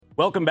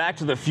Welcome back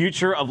to the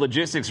Future of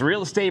Logistics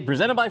Real Estate,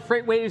 presented by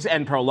FreightWaves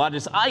and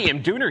Prologis. I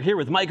am Dooner here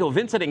with Michael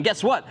Vincent, and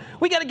guess what?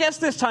 We got a guest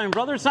this time,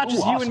 brother. It's not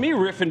just you and me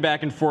riffing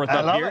back and forth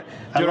up here,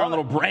 doing our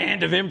little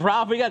brand of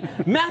improv. We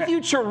got Matthew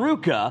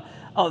Charuka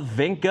of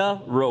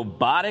Vinca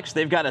Robotics.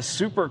 They've got a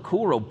super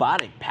cool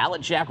robotic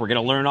pallet jack. We're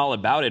going to learn all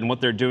about it and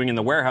what they're doing in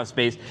the warehouse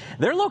space.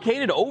 They're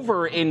located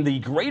over in the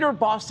greater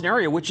Boston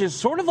area, which is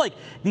sort of like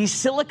the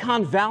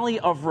Silicon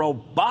Valley of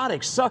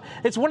robotics. So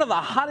it's one of the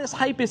hottest,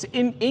 hypest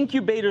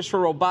incubators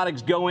for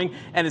robotics going,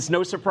 and it's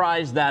no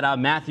surprise that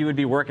Matthew would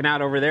be working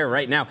out over there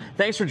right now.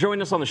 Thanks for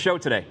joining us on the show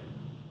today.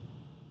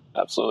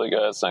 Absolutely,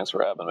 guys. Thanks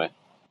for having me.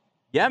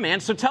 Yeah, man.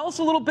 So tell us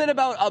a little bit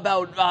about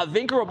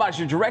Vinca Robotics.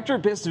 You're Director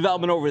of Business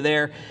Development over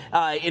there.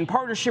 In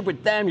partnership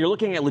with them, you're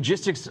looking at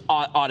logistics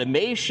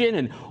automation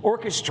and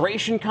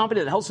orchestration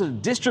company that helps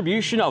with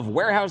distribution of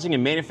warehousing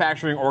and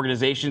manufacturing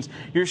organizations.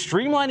 You're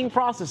streamlining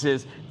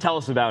processes. Tell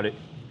us about it.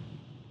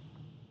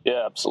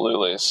 Yeah,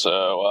 absolutely.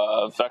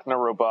 So Vecna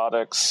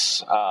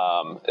Robotics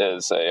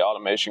is a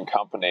automation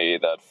company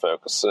that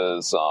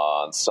focuses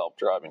on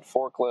self-driving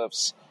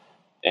forklifts.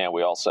 And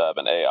we also have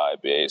an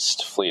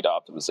AI-based fleet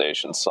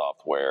optimization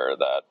software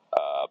that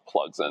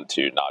plugs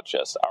into not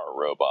just our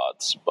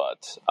robots,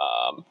 but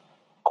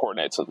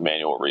coordinates with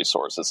manual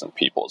resources and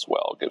people as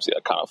well. It gives you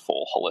a kind of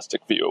full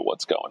holistic view of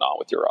what's going on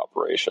with your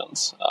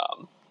operations.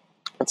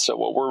 And so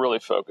what we're really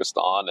focused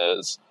on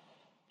is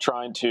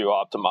trying to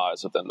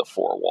optimize within the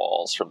four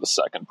walls from the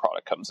second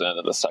product comes in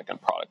and the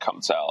second product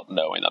comes out,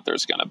 knowing that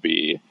there's going to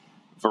be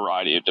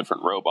variety of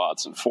different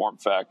robots and form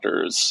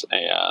factors,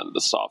 and the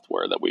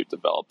software that we've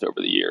developed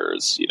over the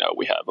years. You know,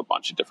 we have a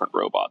bunch of different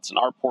robots in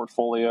our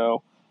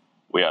portfolio.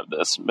 We have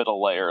this middle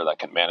layer that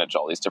can manage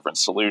all these different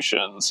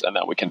solutions, and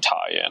then we can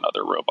tie in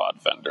other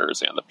robot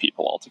vendors and the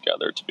people all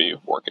together to be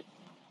working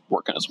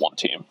as one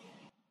team.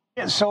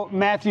 Yeah, so,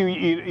 Matthew,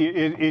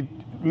 it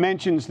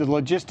mentions the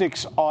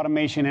logistics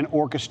automation and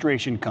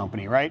orchestration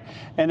company, right?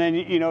 And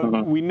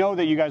then, we know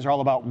that you guys are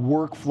all about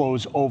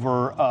workflows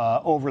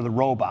over the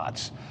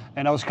robots.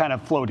 And those kind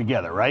of flow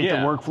together, right?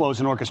 Yeah. The workflows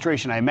and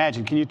orchestration, I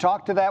imagine. Can you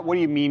talk to that? What do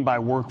you mean by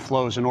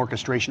workflows and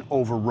orchestration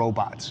over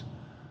robots?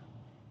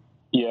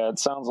 Yeah, it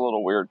sounds a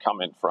little weird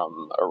coming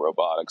from a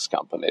robotics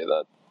company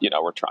that,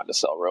 we're trying to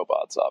sell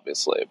robots,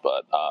 obviously.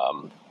 But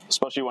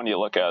especially when you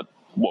look at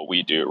what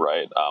we do,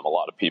 right? A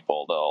lot of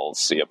people, they'll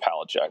see a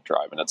pallet jack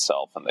driving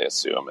itself and they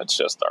assume it's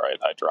just, all right,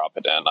 I drop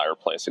it in, I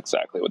replace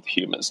exactly what the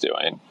human's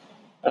doing.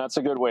 And that's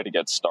a good way to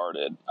get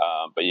started.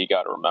 But you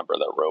got to remember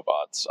that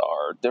robots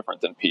are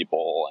different than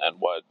people. And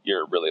what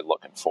you're really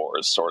looking for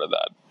is sort of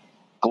that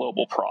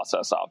global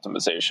process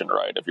optimization,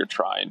 right? If you're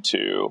trying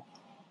to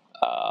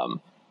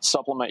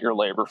supplement your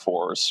labor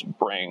force,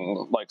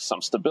 bring like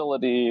some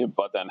stability,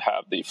 but then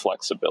have the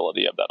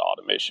flexibility of that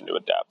automation to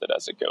adapt it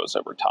as it goes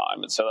over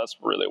time. And so that's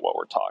really what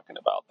we're talking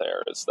about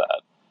there, is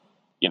that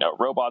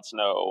robots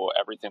know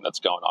everything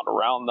that's going on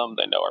around them.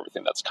 They know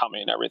everything that's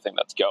coming, everything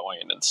that's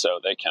going. And so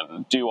they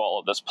can do all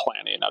of this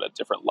planning at a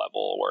different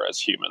level, whereas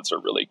humans are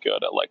really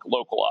good at like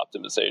local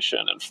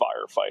optimization and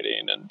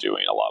firefighting and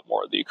doing a lot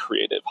more of the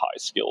creative,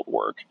 high-skilled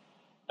work.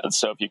 And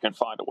so if you can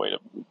find a way to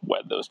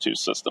wed those two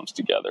systems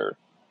together,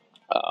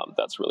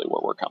 that's really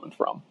where we're coming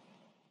from.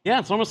 Yeah,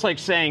 it's almost like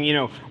saying,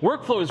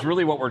 workflow is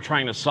really what we're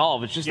trying to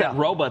solve. It's just that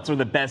robots are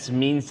the best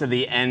means to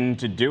the end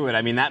to do it.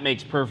 I mean, that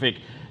makes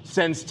perfect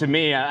sense to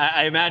me.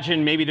 I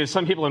imagine maybe there's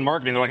some people in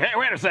marketing, they're like, hey,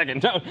 wait a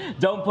second,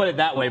 don't put it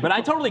that way. But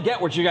I totally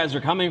get where you guys are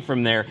coming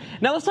from there.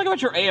 Now, let's talk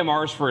about your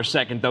AMRs for a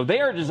second, though.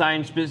 They are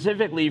designed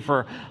specifically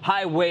for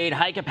high weight,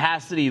 high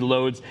capacity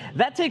loads.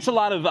 That takes a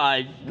lot of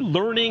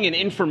learning and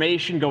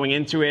information going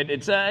into it.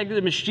 It's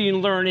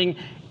machine learning,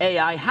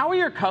 AI. How are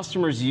your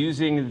customers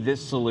using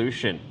this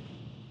solution?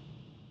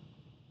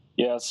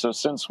 Yeah, so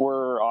since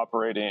we're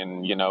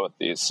operating, with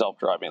these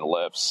self-driving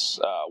lifts,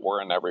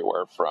 we're in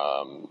everywhere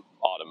from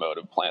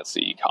automotive plants to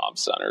e-com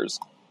centers.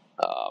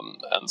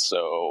 And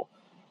so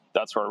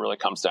that's where it really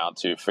comes down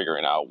to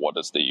figuring out what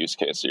is the use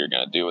case that you're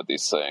going to do with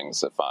these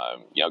things. If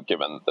I'm,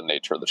 given the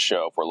nature of the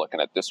show, if we're looking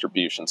at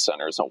distribution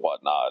centers and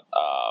whatnot,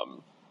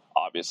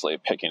 obviously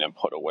picking and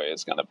put away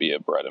is going to be a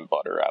bread and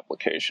butter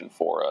application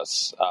for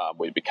us.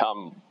 We've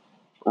become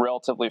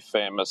relatively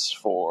famous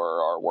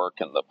for our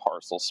work in the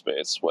parcel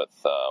space with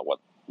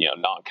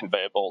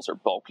non-conveyables or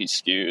bulky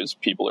SKUs.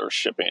 People are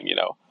shipping,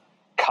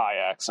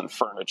 kayaks and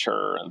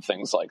furniture and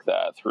things like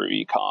that through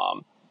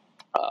e-com.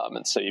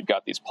 And so you've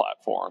got these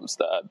platforms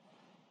that,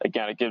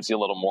 again, it gives you a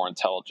little more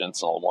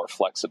intelligence and a little more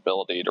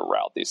flexibility to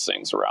route these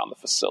things around the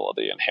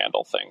facility and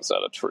handle things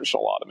that a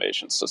traditional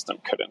automation system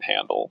couldn't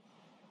handle.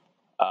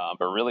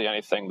 But really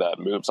anything that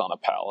moves on a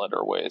pallet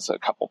or weighs a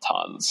couple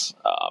tons,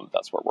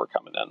 that's where we're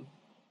coming in.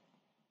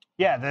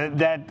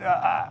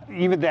 Yeah,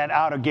 even that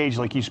out of gauge,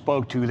 like you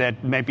spoke to,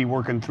 that might be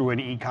working through an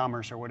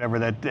e-commerce or whatever,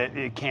 that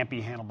it can't be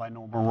handled by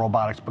normal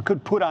robotics, but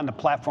could put on the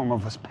platform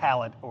of a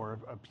pallet or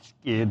a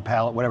skid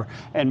pallet, whatever,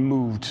 and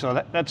moved.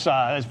 So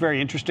that's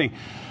very interesting.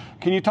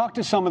 Can you talk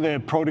to some of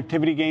the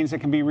productivity gains that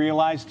can be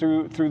realized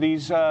through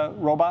these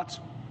robots?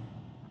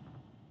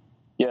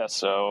 Yeah,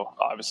 so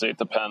obviously it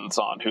depends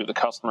on who the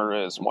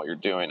customer is and what you're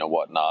doing and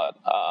whatnot.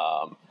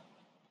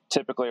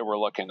 Typically, we're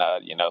looking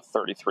at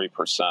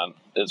 33%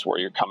 is where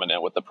you're coming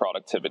in with the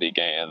productivity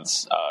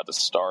gains to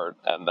start,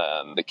 and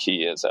then the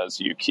key is as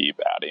you keep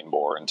adding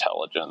more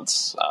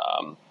intelligence.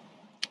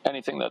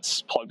 Anything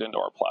that's plugged into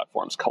our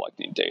platform is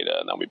collecting data,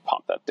 and then we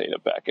pump that data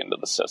back into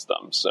the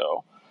system.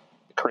 So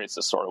it creates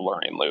this sort of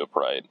learning loop,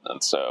 right?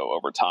 And so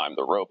over time,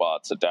 the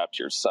robots adapt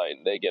to your site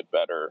and they get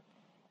better.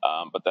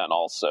 But then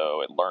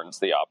also it learns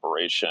the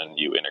operation.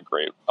 You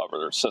integrate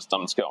other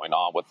systems going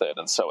on with it.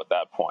 And so at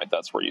that point,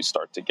 that's where you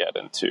start to get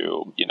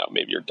into,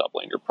 maybe you're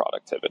doubling your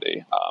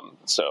productivity.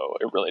 So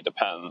it really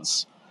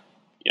depends,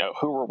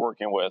 who we're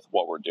working with,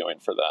 what we're doing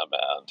for them,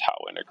 and how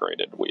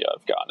integrated we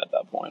have gotten at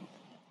that point.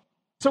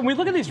 So when we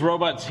look at these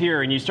robots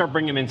here and you start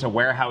bringing them into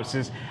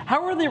warehouses,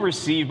 how are they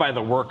received by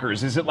the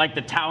workers? Is it like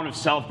the town of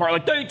South Park,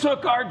 like they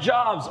took our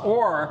jobs,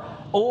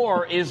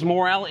 or is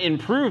morale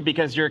improved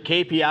because your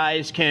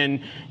KPIs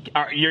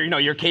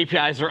your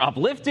KPIs are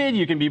uplifted,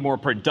 you can be more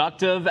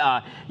productive,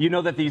 you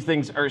know that these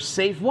things are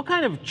safe? What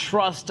kind of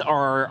trust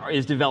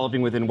is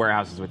developing within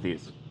warehouses with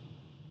these?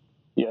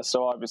 Yeah,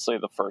 so obviously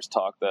the first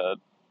talk that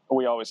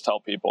we always tell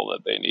people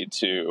that they need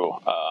to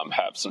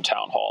have some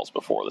town halls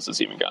before this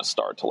is even going to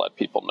start to let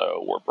people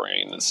know we're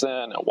bringing this in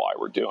and why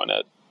we're doing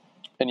it.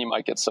 And you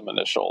might get some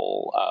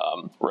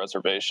initial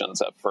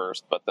reservations at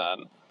first, but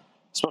then,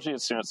 especially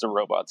as soon as the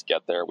robots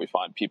get there, we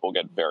find people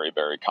get very,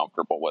 very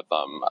comfortable with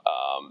them.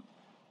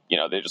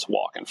 They just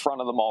walk in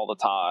front of them all the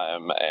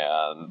time,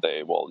 and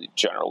they will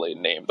generally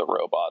name the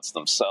robots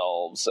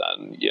themselves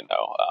and,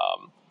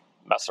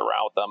 mess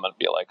around with them and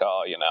be like,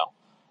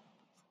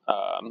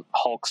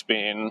 Hulk's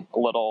being a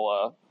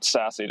little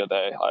sassy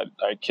today.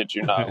 I kid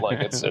you not. Like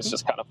it's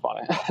just kind of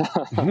funny.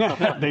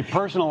 They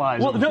personalize.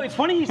 Well, no, it's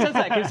funny he says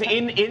that because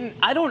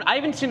I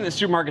haven't seen the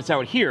supermarkets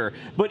out here,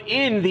 but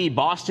in the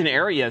Boston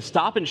area,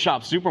 Stop and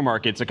Shop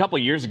supermarkets a couple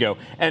of years ago,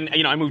 and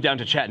I moved down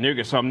to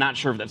Chattanooga, so I'm not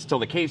sure if that's still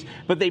the case.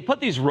 But they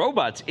put these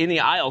robots in the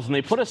aisles, and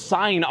they put a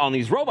sign on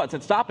these robots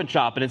at Stop and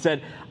Shop, and it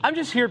said, "I'm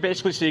just here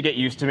basically so you get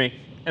used to me."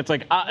 It's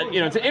like,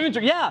 it's an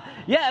inventory. Yeah.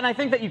 And I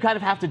think that you kind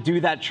of have to do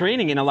that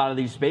training in a lot of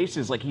these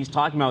spaces, like he's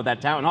talking about that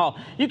town hall.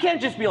 You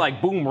can't just be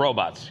like, boom,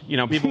 robots.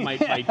 People might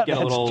get a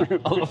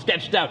little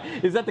sketched out.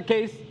 Is that the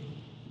case?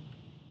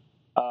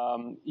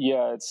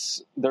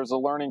 There's a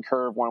learning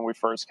curve when we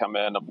first come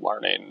in of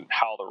learning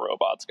how the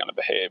robot's going to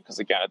behave, because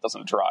again, it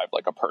doesn't drive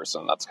like a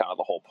person. That's kind of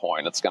the whole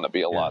point. It's going to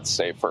be a lot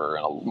safer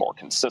and a little more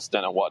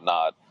consistent and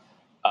whatnot.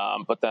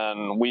 But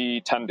then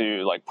we tend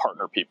to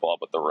partner people up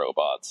with the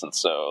robots. And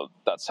so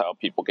that's how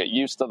people get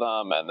used to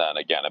them. And then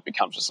again, it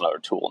becomes just another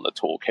tool in the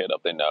toolkit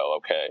of they know,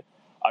 okay,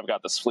 I've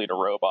got this fleet of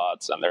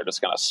robots and they're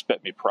just going to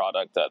spit me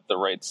product at the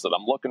rates that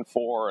I'm looking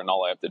for. And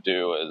all I have to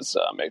do is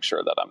make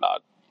sure that I'm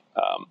not,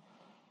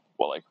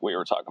 like we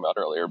were talking about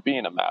earlier,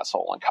 being a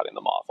masshole and cutting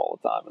them off all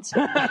the time. And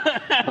stuff.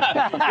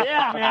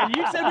 Yeah, man.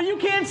 You said, but you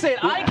can't say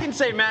it. I can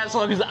say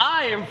masshole because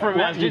I am from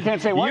Massachusetts. You can't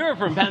say what? You're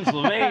from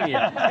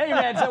Pennsylvania. Hey,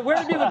 man, so where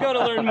do people go to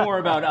learn more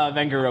about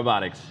Venker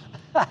Robotics?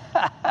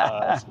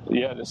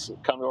 Just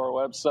come to our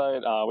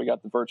website. We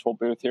got the virtual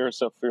booth here,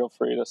 so feel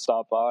free to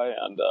stop by.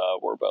 And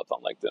we're both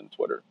on LinkedIn and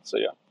Twitter. So,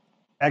 yeah.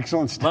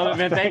 Excellent stuff. Love it,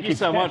 man. Thank you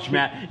so much,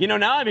 Matt.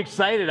 Now I'm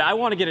excited. I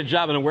want to get a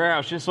job in a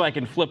warehouse just so I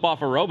can flip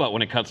off a robot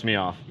when it cuts me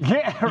off.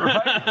 Yeah,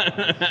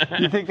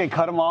 right. You think they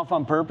cut them off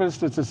on purpose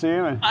to see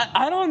him?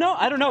 I don't know.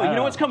 You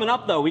know what's coming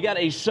up, though? We got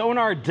a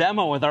Sonar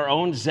demo with our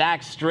own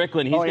Zach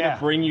Strickland. He's going to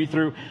bring you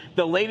through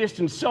the latest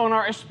in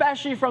Sonar,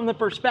 especially from the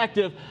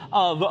perspective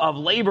of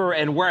labor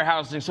and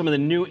warehousing, some of the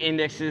new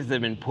indexes that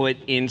have been put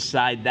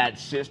inside that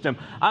system.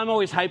 I'm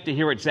always hyped to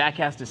hear what Zach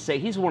has to say.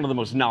 He's one of the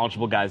most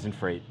knowledgeable guys in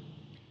freight.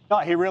 No,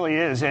 he really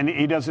is, and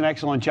he does an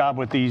excellent job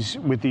with these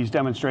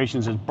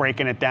demonstrations of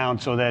breaking it down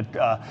so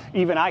that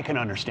even I can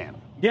understand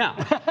them. Yeah.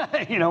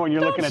 When you're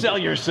looking at sell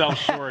yourself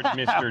short,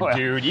 Mr.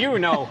 Dude. You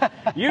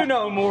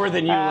know more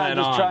than you let on. I'm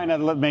just trying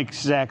to make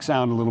Zach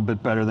sound a little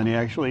bit better than he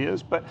actually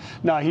is. But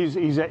no,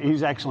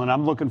 he's excellent.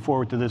 I'm looking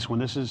forward to this one.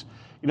 This is,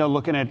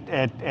 looking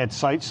at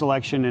site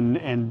selection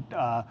and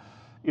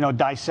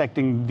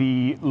dissecting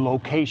the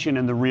location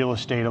and the real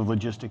estate of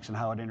logistics and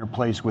how it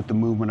interplays with the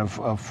movement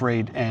of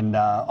freight and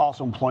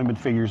also employment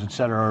figures, et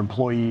cetera,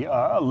 employee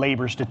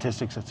labor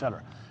statistics, et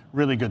cetera.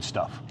 Really good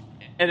stuff.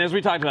 And as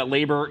we talked about,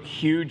 labor,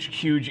 huge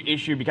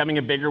issue, becoming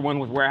a bigger one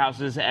with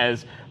warehouses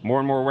as more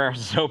and more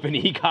warehouses open.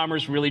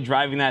 E-commerce really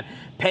driving that.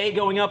 Pay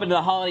going up into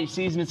the holiday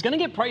season. It's going to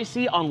get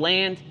pricey on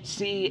land,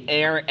 sea,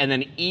 air, and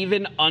then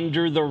even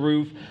under the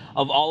roof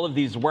of all of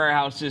these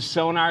warehouses.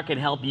 Sonar can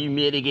help you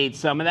mitigate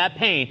some of that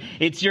pain.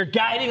 It's your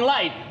guiding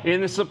light in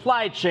the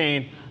supply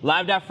chain.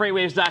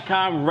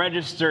 Live.freightwaves.com.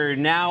 Register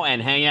now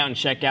and hang out and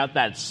check out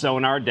that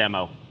Sonar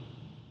demo.